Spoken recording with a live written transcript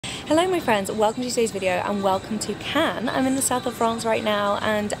Hello my friends, welcome to today's video and welcome to Cannes. I'm in the south of France right now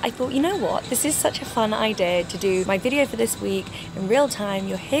and I thought, you know what, this is such a fun idea to do my video for this week in real time.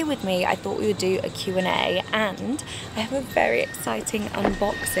 You're here with me. I thought we would do a Q&A and I have a very exciting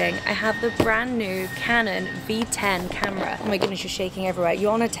unboxing. I have the brand new Canon V10 camera. Oh my goodness, you're shaking everywhere.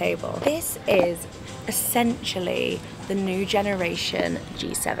 You're on a table. This is essentially the new generation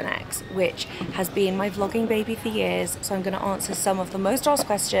G7X, which has been my vlogging baby for years. So I'm going to answer some of the most asked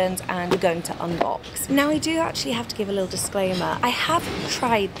questions and we're going to unbox. Now I do actually have to give a little disclaimer. I have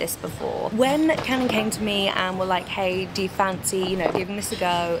tried this before. When Canon came to me and were like, hey, do you fancy, you know, giving this a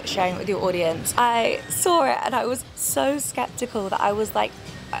go, sharing it with your audience? I saw it and I was so skeptical that I was like,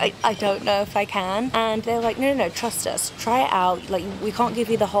 I don't know if I can. And they're like, no, trust us, try it out. Like, we can't give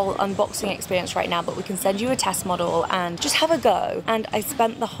you the whole unboxing experience right now, but we can send you a test model and just have a go. And I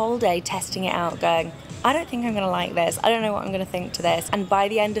spent the whole day testing it out going, I don't think I'm gonna like this. I don't know what I'm gonna think to this. And by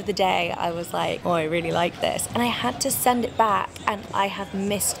the end of the day, I was like, oh, I really like this. And I had to send it back and I have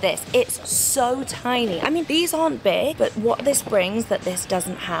missed this. It's so tiny. I mean, these aren't big, but what this brings that this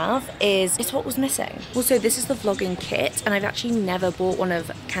doesn't have is what was missing. Also, this is the vlogging kit and I've actually never bought one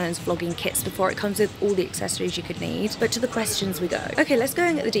of Canon's vlogging kits before. It comes with all the accessories you could need. But to the questions we go. Okay, let's go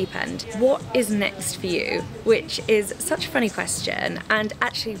in at the deep end. What is next for you? Which is such a funny question and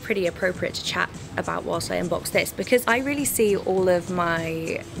actually pretty appropriate to chat about whilst I unbox this, because I really see all of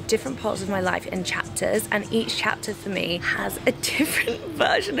my different parts of my life in chapters, and each chapter for me has a different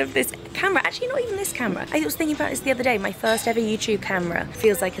version of this camera. Actually, not even this camera. I was thinking about this the other day. My first ever YouTube camera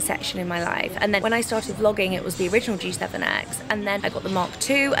feels like a section in my life. And then when I started vlogging, it was the original G7X, and then I got the Mark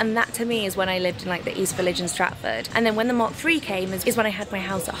II, and that to me is when I lived in like the East Village in Stratford. And then when the Mark III came is when I had my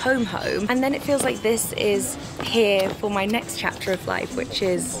house at home. And then it feels like this is here for my next chapter of life, which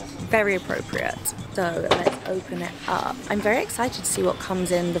is very appropriate. So let's open it up. I'm very excited to see what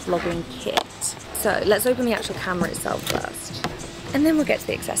comes in the vlogging kit. So let's open the actual camera itself first. And then we'll get to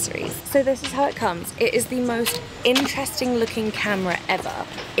the accessories. So this is how it comes. It is the most interesting looking camera ever.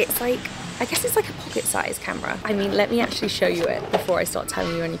 It's like, I guess it's like a pocket-sized camera. I mean, let me actually show you it before I start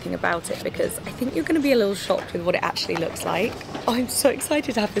telling you anything about it, because I think you're gonna be a little shocked with what it actually looks like. Oh, I'm so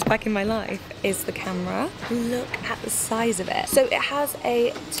excited to have this back in my life. Is the camera. Look at the size of it. So it has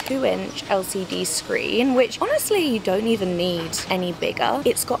a 2-inch LCD screen, which honestly you don't even need any bigger.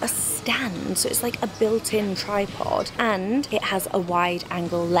 It's got a stand, so it's like a built-in tripod, and it has a wide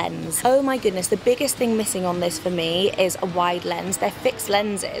angle lens. Oh my goodness, the biggest thing missing on this for me is a wide lens. They're fixed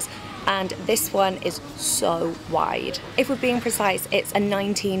lenses, and this one is so wide. If we're being precise, it's a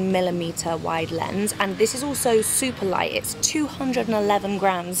 19mm wide lens, and this is also super light. It's 211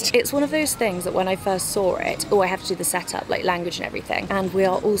 grams. It's one of those things that when I first saw it, oh, I have to do the setup, like language and everything, and we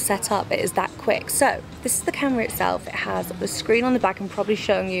are all set up. It is that quick. So this is the camera itself. It has the screen on the back. I'm probably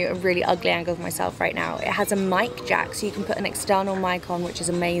showing you a really ugly angle of myself right now. It has a mic jack, so you can put an external mic on, which is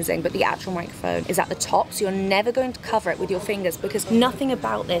amazing, but the actual microphone is at the top, so you're never going to cover it with your fingers, because nothing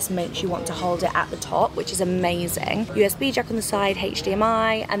about this makes you want to hold it at the top, which is amazing. USB jack on the side,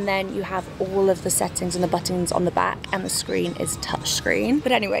 HDMI, and then you have all of the settings and the buttons on the back, and the screen is touch screen.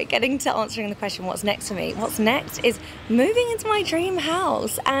 But anyway, getting to answering the question, what's next for me? What's next is moving into my dream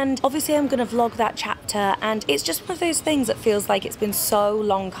house, and obviously I'm gonna vlog that chapter, and it's just one of those things that feels like it's been so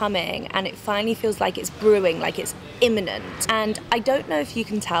long coming, and it finally feels like it's brewing, like it's imminent. And I don't know if you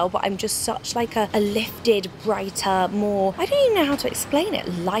can tell, but I'm just such like a lifted, brighter, more, I don't even know how to explain it,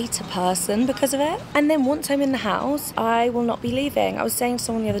 lighter person because of it. And then once I'm in the house, I will not be leaving. I was saying to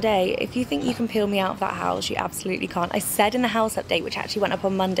someone the other day, if you think you can peel me out of that house, you absolutely can't. I said in the house update, which actually went up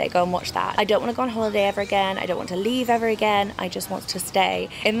on Monday, go and watch that, I don't want to go on holiday ever again. I don't want to leave ever again. I just want to stay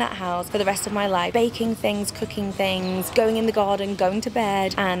in that house for the rest of my life, baking things, cooking things, going in the garden, going to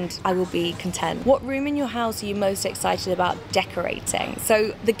bed, and I will be content. What room in your house are you most excited about decorating?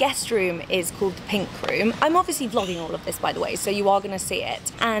 So the guest room is called the pink room. I'm obviously vlogging all of this, by the way, so you are going to see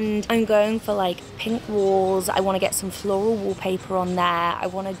it. And I'm going for like pink walls. I want to get some floral wallpaper on there. I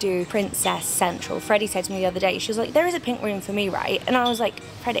want to do Princess Central. Freddie said to me the other day, she was like, there is a pink room for me, right? And I was like,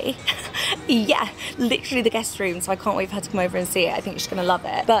 Freddie, yeah, literally the guest room. So I can't wait for her to come over and see it. I think she's going to love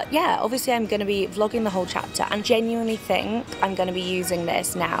it. But yeah, obviously I'm going to be vlogging the whole chapter, and genuinely think I'm going to be using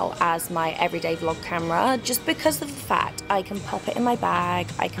this now as my everyday vlog camera, just because of the fact I can pop it in my bag,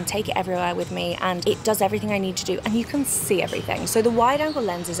 I can take it everywhere with me, and it does everything I need to do, and you can see everything. So the wide angle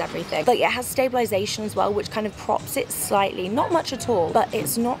lens is everything. But yeah, it has stabilization as well, which kind of props it slightly, not much at all, but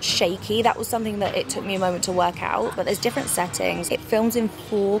it's not shaky. That was something that it took me a moment to work out, but there's different settings. It films in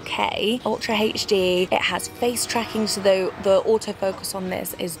 4K, Ultra HD. It has face tracking, so the autofocus on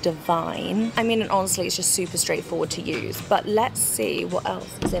this is divine. I mean, and honestly, it's just super straightforward to use. But let's see what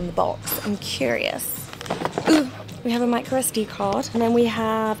else is in the box. I'm curious. Ooh, we have a micro SD card, and then we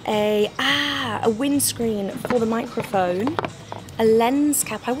have a windscreen for the microphone, a lens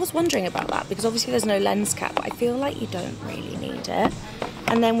cap. I was wondering about that because obviously there's no lens cap, but I feel like you don't really need it.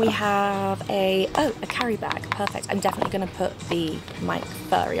 And then we have a carry bag. Perfect. I'm definitely going to put the mic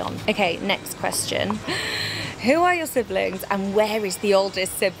furry on. Okay, next question. Who are your siblings and where is the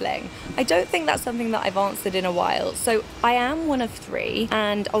oldest sibling? I don't think that's something that I've answered in a while. So I am one of 3,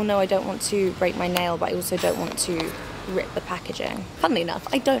 and oh no, I don't want to break my nail, but I also don't want to rip the packaging. Funnily enough,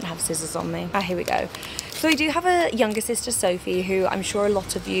 I don't have scissors on me. Here we go. So I do have a younger sister, Sophie, who I'm sure a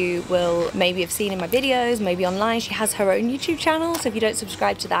lot of you will maybe have seen in my videos, maybe online. She has her own YouTube channel, so if you don't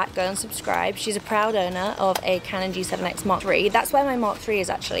subscribe to that, go and subscribe. She's a proud owner of a Canon G7X Mark III. That's where my Mark III is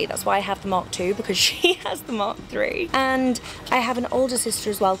actually. That's why I have the Mark II, because she has the Mark III. And I have an older sister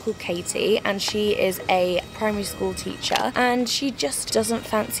as well called Katie, and she is a primary school teacher, and she just doesn't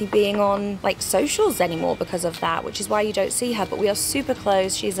fancy being on like socials anymore because of that, which is why you don't see her, but we are super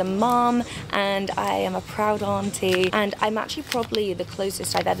close. She's a mom, and I am a proud auntie, and I'm actually probably the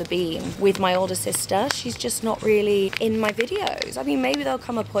closest I've ever been with my older sister. She's just not really in my videos. I mean, maybe there'll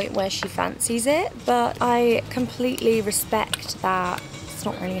come a point where she fancies it, but I completely respect that it's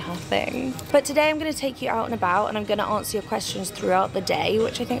not really her thing. But today I'm going to take you out and about, and I'm going to answer your questions throughout the day,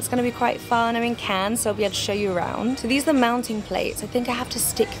 which I think is going to be quite fun. I'm in Cannes, so I'll be able to show you around. So these are the mounting plates. I think I have to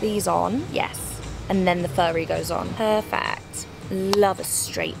stick these on. Yes. And then the furry goes on. Perfect. Love a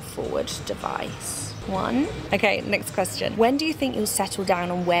straightforward device. Okay, next question. When do you think you'll settle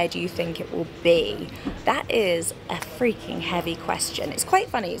down and where do you think it will be? That is a freaking heavy question. It's quite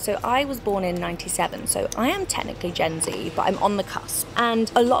funny. So I was born in 97, so I am technically Gen Z, but I'm on the cusp. And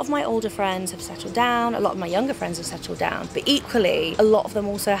a lot of my older friends have settled down, a lot of my younger friends have settled down, but equally, a lot of them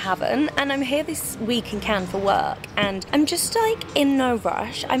also haven't. And I'm here this week in Cannes for work, and I'm just like in no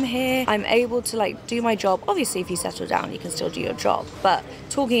rush. I'm here, I'm able to like do my job. Obviously, if you settle down, you can still do your job. But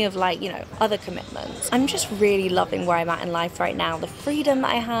talking of like, you know, other commitments, I'm just really loving where I'm at in life right now, the freedom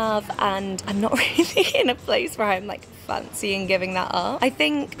that I have, and I'm not really in a place where I'm like fancying giving that up. I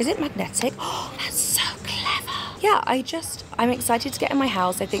think, is it magnetic? Oh, that's so clever. Yeah, I'm excited to get in my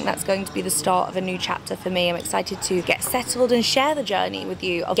house. I think that's going to be the start of a new chapter for me. I'm excited to get settled and share the journey with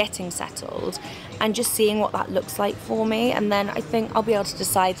you of getting settled and just seeing what that looks like for me. And then I think I'll be able to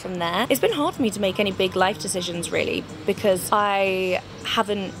decide from there. It's been hard for me to make any big life decisions really, because I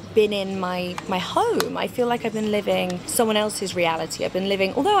haven't been in my home. I feel like I've been living someone else's reality. I've been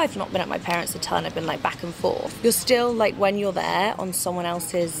living, although I've not been at my parents' a ton, I've been like back and forth. You're still like, when you're there, on someone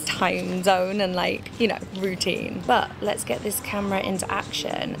else's time zone and like, you know, routine. But let's get this camera into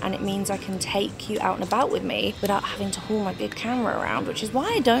action, and it means I can take you out and about with me without having to haul my big camera around, which is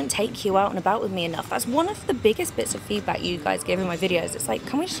why I don't take you out and about with me enough. That's one of the biggest bits of feedback you guys give in my videos. It's like,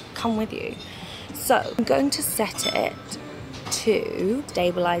 can we just come with you? So I'm going to set it to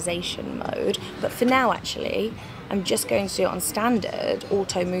stabilization mode, but for now actually I'm just going to do it on standard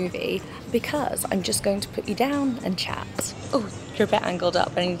auto movie, because I'm just going to put you down and chat. Oh, you're a bit angled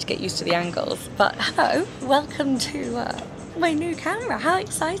up. I need to get used to the angles. But hello, welcome to my new camera. How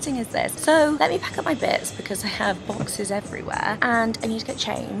exciting is this? So let me pack up my bits because I have boxes everywhere and I need to get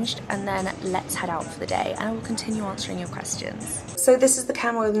changed, and then let's head out for the day and I will continue answering your questions. So this is the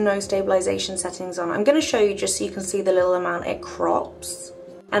camera with no stabilization settings on. I'm going to show you just so you can see the little amount it crops.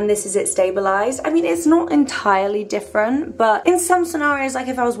 And this is it stabilized. I mean, it's not entirely different, but in some scenarios, like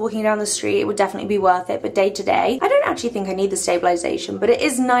if I was walking down the street, it would definitely be worth it. But day to day, I don't actually think I need the stabilization, but it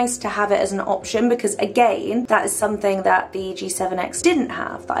is nice to have it as an option, because again, that is something that the G7X didn't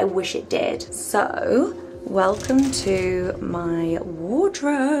have that I wish it did. So welcome to my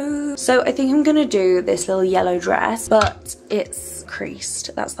wardrobe. So I think I'm gonna do this little yellow dress, but it's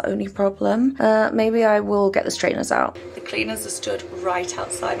creased. That's the only problem. Maybe I will get the straighteners out. The cleaners are stood right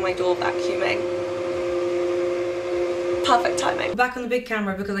outside my door vacuuming. Perfect timing. Back on the big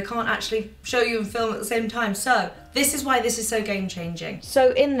camera because I can't actually show you and film at the same time. So this is why this is so game changing.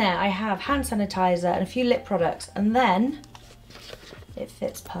 So in there I have hand sanitizer and a few lip products, and then it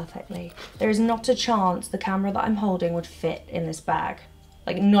fits perfectly. There is not a chance the camera that I'm holding would fit in this bag.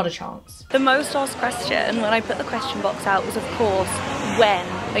 Like, not a chance. The most asked question when I put the question box out was, of course, when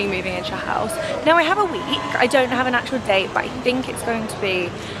are you moving into your house? Now I have a week, I don't have an actual date, but I think it's going to be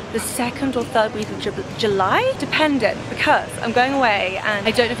the 2nd or 3rd week of July, dependent, because I'm going away and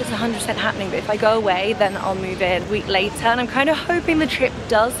I don't know if it's 100% happening, but if I go away then I'll move in a week later, and I'm kind of hoping the trip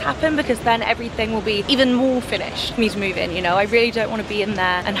does happen because then everything will be even more finished for me to move in, you know? I really don't want to be in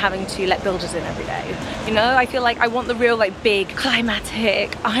there and having to let builders in every day, you know? I feel like I want the real like big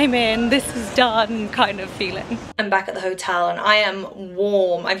climatic, I'm in, this is done kind of feeling. I'm back at the hotel and I am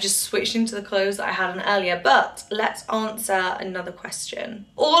warm. I've just switched into the clothes that I had on earlier, but let's answer another question.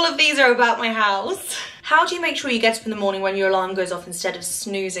 All of these are about my house. How do you make sure you get up in the morning when your alarm goes off instead of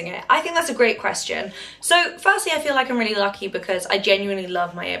snoozing it? I think that's a great question. So firstly, I feel like I'm really lucky because I genuinely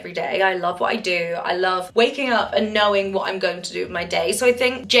love my everyday. I love what I do. I love waking up and knowing what I'm going to do with my day. So I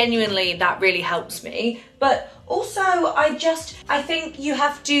think genuinely that really helps me. But also, I think you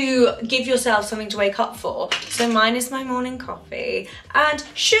have to give yourself something to wake up for. So mine is my morning coffee. And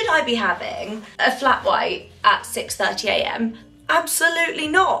should I be having a flat white at 6:30 a.m? Absolutely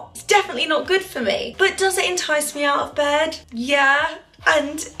not. It's definitely not good for me. But does it entice me out of bed? Yeah.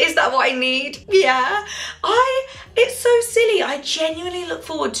 And is that what I need? Yeah. It's so silly. I genuinely look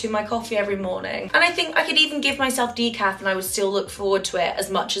forward to my coffee every morning. And I think I could even give myself decaf and I would still look forward to it as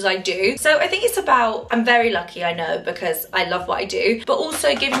much as I do. So I think it's about, I'm very lucky, I know, because I love what I do, but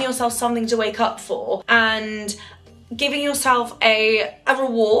also giving yourself something to wake up for and giving yourself a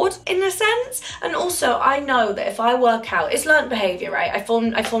reward in a sense. And also I know that if I work out, it's learned behavior, right? I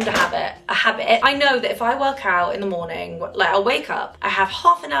formed a habit. I know that if I work out in the morning, like I'll wake up, I have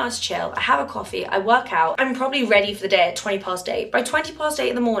half an hour to chill, I have a coffee, I work out, I'm probably ready for the day at 8:20. By 8:20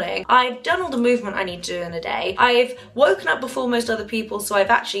 in the morning, I've done all the movement I need to do in the day. I've woken up before most other people, so I've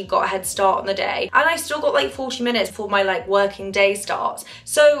actually got a head start on the day. And I still got like 40 minutes before my like working day starts.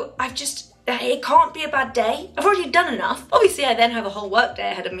 So it can't be a bad day. I've already done enough. Obviously, I then have a whole work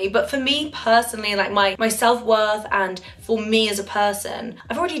day ahead of me, but for me personally, like my self-worth and for me as a person,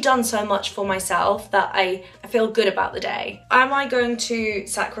 I've already done so much for myself that I feel good about the day. Am I going to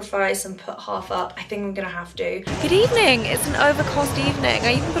sacrifice and put half up? I think I'm gonna have to. Good evening. It's an overcast evening.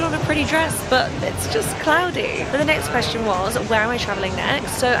 I even put on a pretty dress, but it's just cloudy. But the next question was, where am I traveling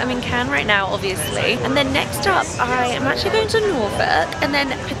next? So I'm in Cannes right now, obviously. And then next up, I am actually going to Norfolk and then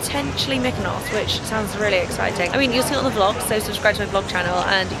potentially Mykonos, which sounds really exciting. I mean, you'll see it on the vlog, so subscribe to my vlog channel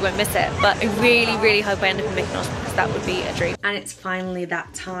and you won't miss it. But I really, really hope I end up in Mykonos because that would be a dream. And it's finally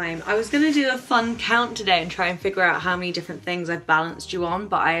that time. I was gonna do a fun count today and try and figure out how many different things I've balanced you on,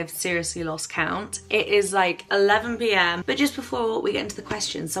 but I have seriously lost count. It is like 11 p.m, but just before we get into the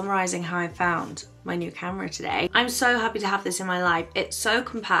questions, summarizing how I found my new camera today. I'm so happy to have this in my life. It's so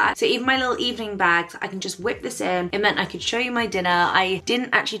compact. So even my little evening bags, I can just whip this in. It meant I could show you my dinner. I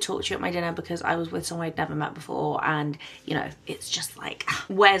didn't actually talk to you at my dinner because I was with someone I'd never met before, and you know, it's just like,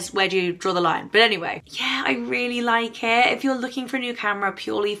 where do you draw the line? But anyway, yeah, I really like it. If you're looking for a new camera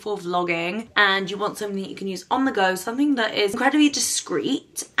purely for vlogging and you want something that you can use on the go, something that is incredibly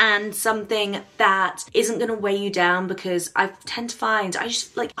discreet and something that isn't gonna weigh you down, because I tend to find I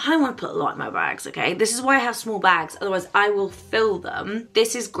don't want to put a lot in my bags. Okay, this is why I have small bags, otherwise I will fill them.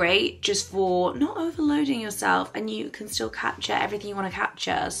 This is great just for not overloading yourself and you can still capture everything you want to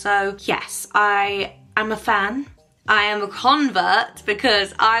capture. So yes, I am a fan. I am a convert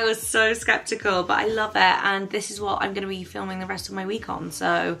because I was so skeptical, but I love it, and this is what I'm going to be filming the rest of my week on.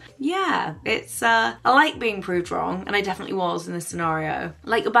 So yeah, it's I like being proved wrong, and I definitely was in this scenario.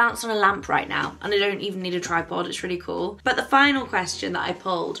 Like a bounce on a lamp right now, and I don't even need a tripod. It's really cool. But the final question that I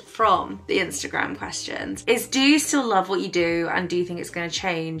pulled from the Instagram questions is, do you still love what you do, and do you think it's going to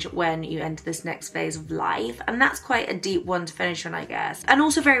change when you enter this next phase of life? And that's quite a deep one to finish on, I guess, and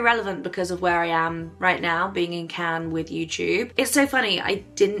also very relevant because of where I am right now, being in Cannes with YouTube. It's so funny, I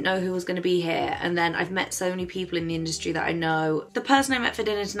didn't know who was going to be here, and then I've met so many people in the industry that I know. The person I met for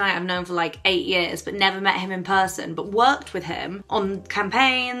dinner tonight I've known for like 8 years, but never met him in person, but worked with him on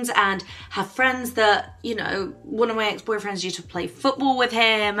campaigns and have friends that, you know, one of my ex-boyfriends used to play football with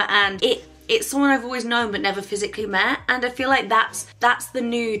him, and it's someone I've always known but never physically met. And I feel like that's the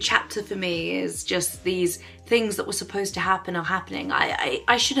new chapter for me, is just these things that were supposed to happen are happening.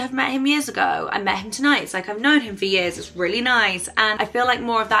 I should have met him years ago. I met him tonight. It's like I've known him for years. It's really nice. And I feel like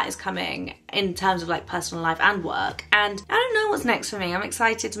more of that is coming in terms of like personal life and work. And I don't know what's next for me. I'm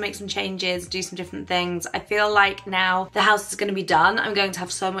excited to make some changes, do some different things. I feel like now the house is going to be done, I'm going to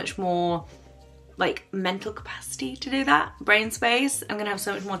have so much more like mental capacity to do that, brain space. I'm gonna have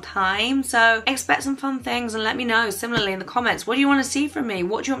so much more time. So expect some fun things and let me know similarly in the comments. What do you want to see from me?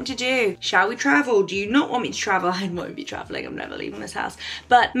 What do you want me to do? Shall we travel? Do you not want me to travel? I won't be traveling. I'm never leaving this house.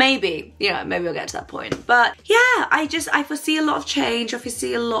 But maybe, you know, maybe I'll get to that point. But yeah, I foresee a lot of change. I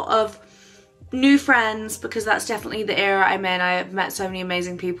foresee a lot of new friends, because that's definitely the era I'm in. I have met so many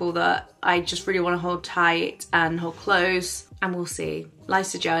amazing people that I just really want to hold tight and hold close, and we'll see.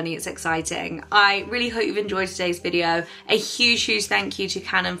 Life's a journey, it's exciting. I really hope you've enjoyed today's video. A huge thank you to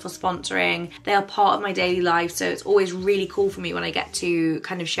Canon for sponsoring. They are part of my daily life, so it's always really cool for me when I get to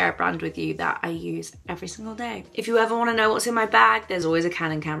kind of share a brand with you that I use every single day. If you ever want to know what's in my bag, there's always a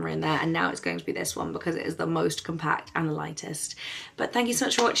Canon camera in there, and now it's going to be this one because it is the most compact and the lightest. But thank you so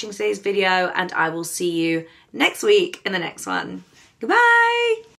much for watching today's video, and I will see you next week in the next one. Goodbye!